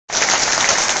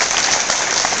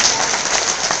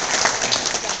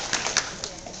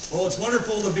Well, it's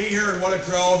wonderful to be here, and what a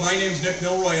crowd. My name's Nick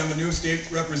Milroy. I'm a new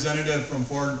state representative from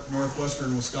far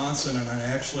northwestern Wisconsin, and I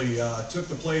actually took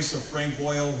the place of Frank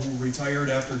Boyle, who retired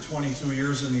after 22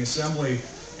 years in the Assembly.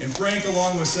 And Frank,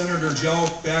 along with Senator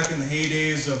Jouk, back in the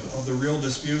heydays of the real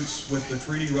disputes with the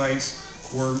treaty rights,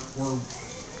 were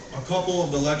a couple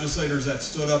of the legislators that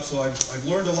stood up. So I've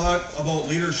learned a lot about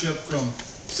leadership from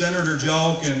Senator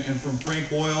Jouk and from Frank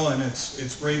Boyle, and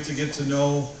it's great to get to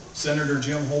know Senator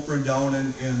Jim Holprin down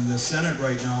in the Senate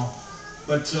right now.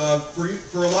 But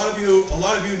for a lot of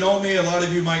you know me, a lot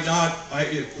of you might not.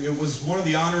 It was one of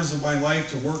the honors of my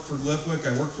life to work for GLIFWC.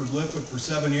 I worked for GLIFWC for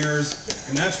 7 years,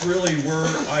 and that's really where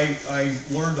I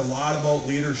learned a lot about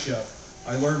leadership.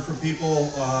 I learned from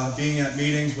people being at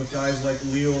meetings with guys like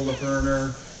Leo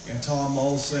Laferner and Tom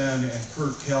Mulson and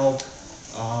Kurt Kelk.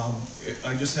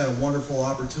 I just had a wonderful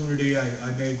opportunity.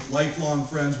 I made lifelong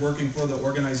friends working for the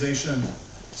organization.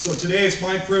 So today it's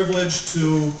my privilege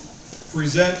to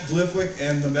present GLIFWC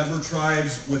and the member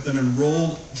tribes with an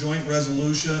enrolled joint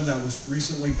resolution that was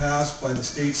recently passed by the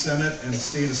State Senate and the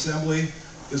State Assembly.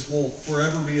 This will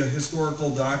forever be a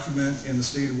historical document in the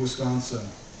state of Wisconsin.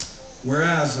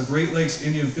 Whereas the Great Lakes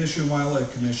Indian Fish and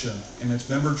Wildlife Commission and its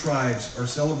member tribes are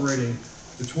celebrating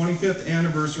the 25th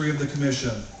anniversary of the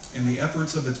Commission and the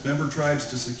efforts of its member tribes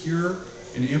to secure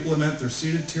and implement their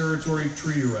ceded territory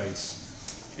treaty rights.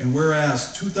 And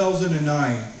whereas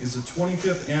 2009 is the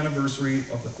 25th anniversary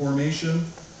of the formation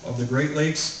of the Great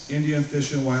Lakes Indian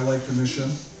Fish and Wildlife Commission,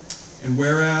 and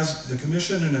whereas the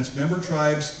Commission and its member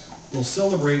tribes will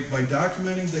celebrate by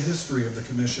documenting the history of the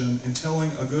Commission and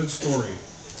telling a good story,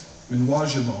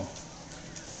 Minwajimo.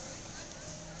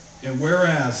 And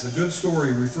whereas the good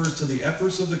story refers to the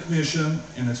efforts of the Commission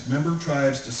and its member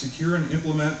tribes to secure and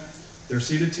implement their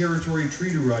ceded territory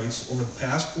treaty rights over the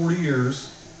past 40 years,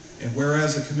 and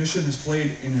whereas the Commission has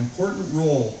played an important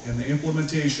role in the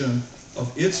implementation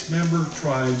of its member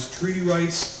tribes' treaty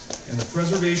rights and the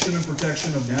preservation and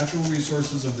protection of natural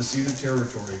resources of the ceded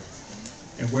territory,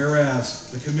 and whereas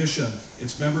the Commission,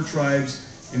 its member tribes,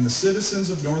 and the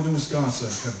citizens of northern Wisconsin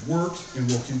have worked and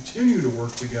will continue to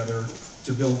work together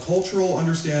to build cultural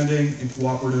understanding and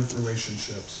cooperative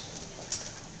relationships.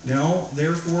 Now,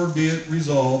 therefore, be it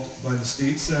resolved by the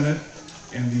State Senate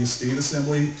and the State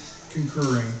Assembly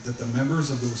concurring that the members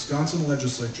of the Wisconsin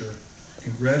Legislature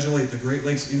congratulate the Great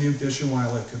Lakes Indian Fish and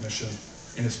Wildlife Commission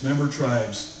and its member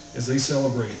tribes as they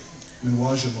celebrate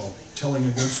Minwajimo, telling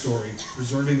a good story,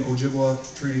 preserving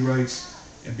Ojibwe Treaty rights,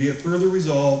 and be it further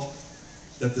resolved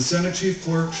that the Senate Chief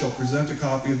Clerk shall present a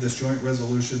copy of this joint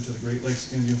resolution to the Great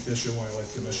Lakes Indian Fish and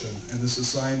Wildlife Commission. And this is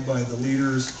signed by the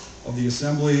leaders of the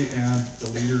Assembly and the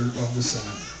leader of the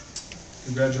Senate.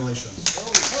 Congratulations.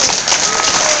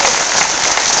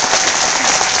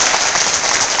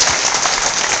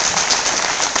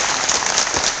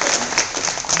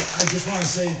 I just want to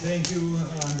say thank you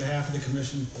on behalf of the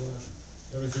Commission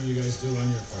for everything you guys do on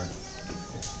your part.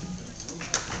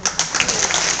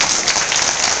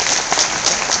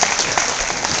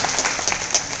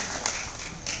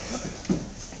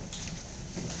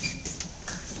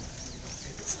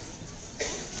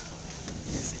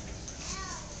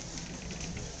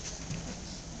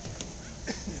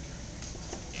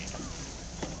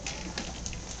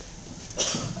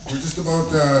 We're just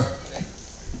about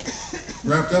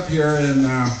wrapped up here, and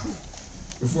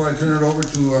before I turn it over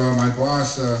to my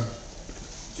boss,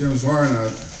 Jim Zorn,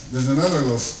 there's another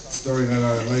little story that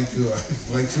I'd like to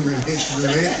relate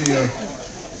to you,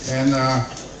 and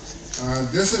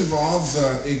this involves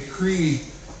a Cree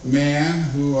man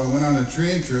who went on a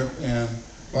train trip and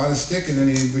bought a stick, and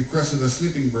then he requested a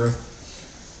sleeping berth.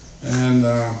 And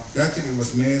that ticket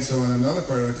was made, so in another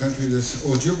part of the country, this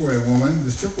Ojibwe woman,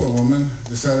 this Chippewa woman,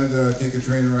 decided to take a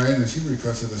train ride, and she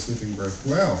requested a sleeping berth.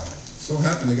 Well, so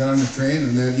happened they got on the train,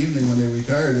 and that evening when they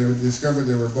retired, they discovered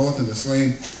they were both in the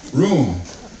same room.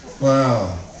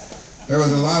 Well, there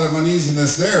was a lot of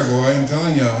uneasiness there, boy, I'm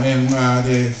telling you. And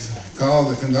they called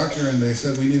the conductor, and they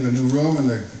said, we need a new room, and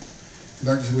the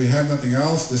conductor said, we have nothing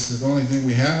else, this is the only thing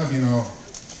we have, you know.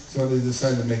 So they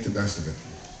decided to make the best of it.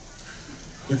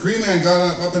 The Cree man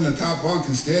got up in the top bunk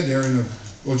and stayed there, and the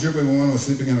Ojibwe woman was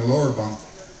sleeping in the lower bunk.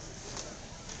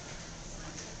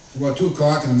 About 2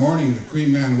 o'clock in the morning, the Cree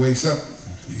man wakes up.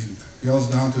 He yells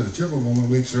down to the Chippewa woman,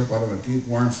 wakes her up out of a deep,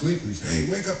 warm sleep, and he says, hey,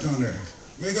 wake up down there.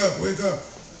 Wake up, wake up.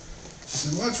 She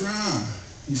said, what's wrong?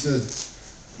 He said,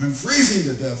 I'm freezing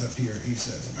to death up here, he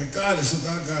says. My God, it's so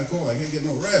doggone cold, I can't get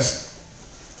no rest.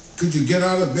 Could you get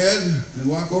out of bed and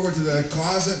walk over to that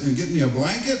closet and get me a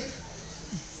blanket?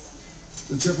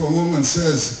 The Chippewa woman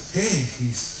says, hey,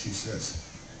 she says,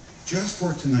 just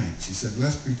for tonight, she said,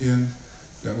 let's pretend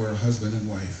that were husband and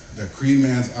wife. The Korean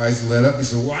man's eyes lit up. He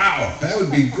said, wow, that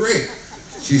would be great.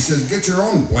 She says, get your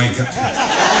own blanket.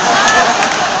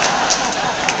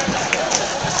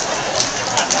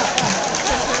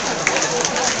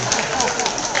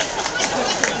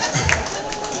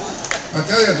 I'll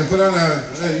tell you, to put on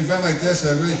an event like this,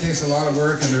 it really takes a lot of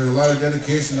work, and there's a lot of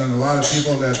dedication and a lot of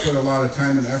people that put a lot of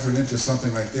time and effort into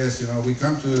something like this. You know, we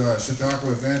come to a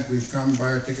Chautauqua event, we've come,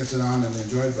 buy our tickets and on and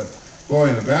enjoy it, but boy,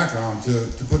 in the background,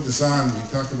 to put this on, we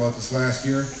talked about this last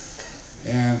year,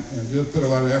 and put a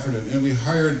lot of effort in. And we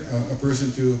hired a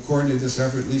person to coordinate this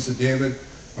effort, Lisa David.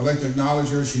 I'd like to acknowledge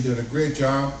her. She did a great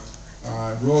job.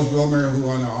 Rose Wilmer, who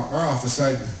on our office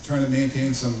side, trying to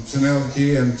maintain some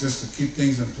sanity and just to keep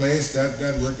things in place.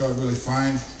 That worked out really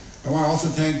fine. I want to also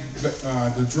thank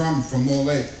the drum from Mole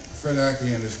Lake, Fred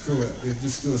Ackley and his crew. They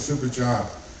just do a super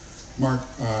job. Mark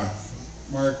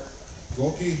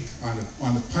Golke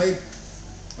on the pipe.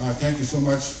 Thank you so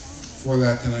much for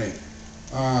that tonight.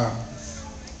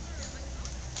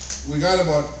 We got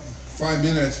about 5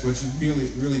 minutes, which is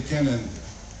really 10 and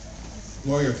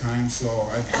lawyer time, so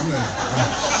I'm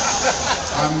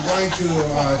going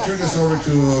to turn this over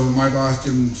to my boss,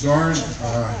 Jim Zorn.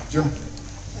 Jim.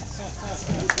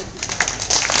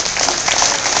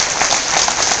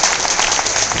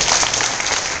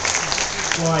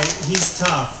 Boy, he's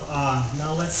tough.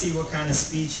 Now let's see what kind of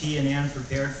speech he and Ann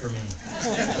prepared for me.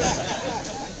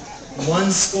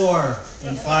 1 score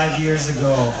and 5 years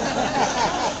ago.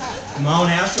 Mount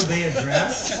Astral Bay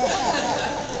Address?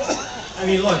 I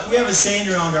mean, look, we have a saying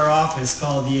around our office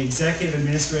called the executive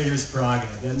administrator's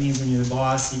prerogative. That means when you're the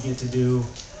boss, you get to do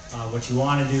what you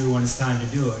want to do when it's time to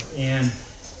do it. And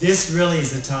this really is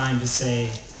the time to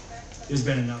say, there's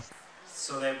been enough.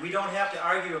 So that we don't have to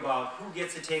argue about who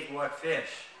gets to take what fish.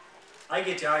 I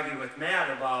get to argue with Matt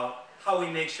about how we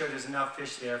make sure there's enough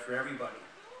fish there for everybody.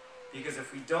 Because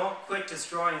if we don't quit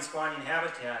destroying spawning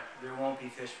habitat, there won't be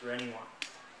fish for anyone.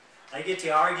 I get to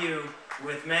argue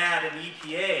with Matt and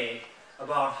EPA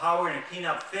about how we're going to clean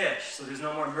up fish so there's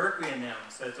no more mercury in them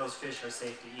so that those fish are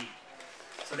safe to eat.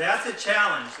 So that's the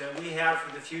challenge that we have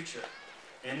for the future.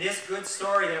 And this good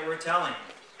story that we're telling,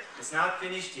 it's not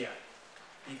finished yet,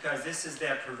 because this is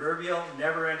that proverbial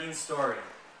never-ending story.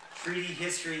 Treaty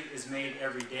history is made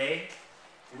every day.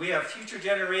 We have future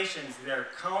generations that are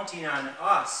counting on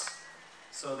us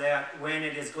so that when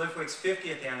it is GLIFWC's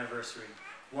 50th anniversary,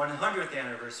 100th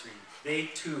anniversary, they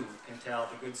too can tell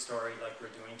the good story like we're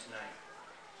doing tonight.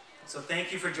 So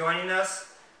thank you for joining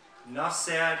us. Enough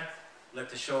said. Let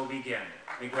the show begin.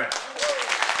 Miigwech.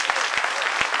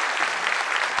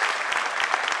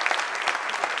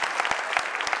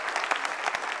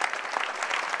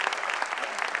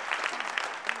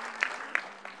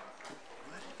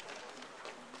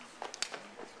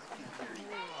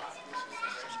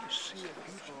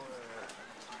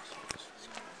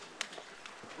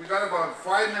 We got about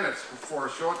 5 minutes before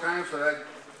showtime, so that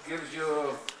gives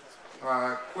you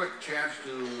a quick chance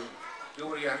to do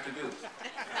what you have to do.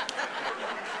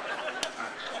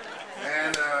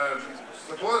 And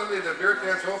supposedly the beer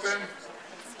tent's open,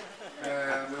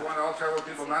 and we want all travel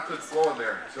people not to go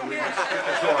there, so we can get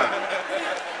the show on.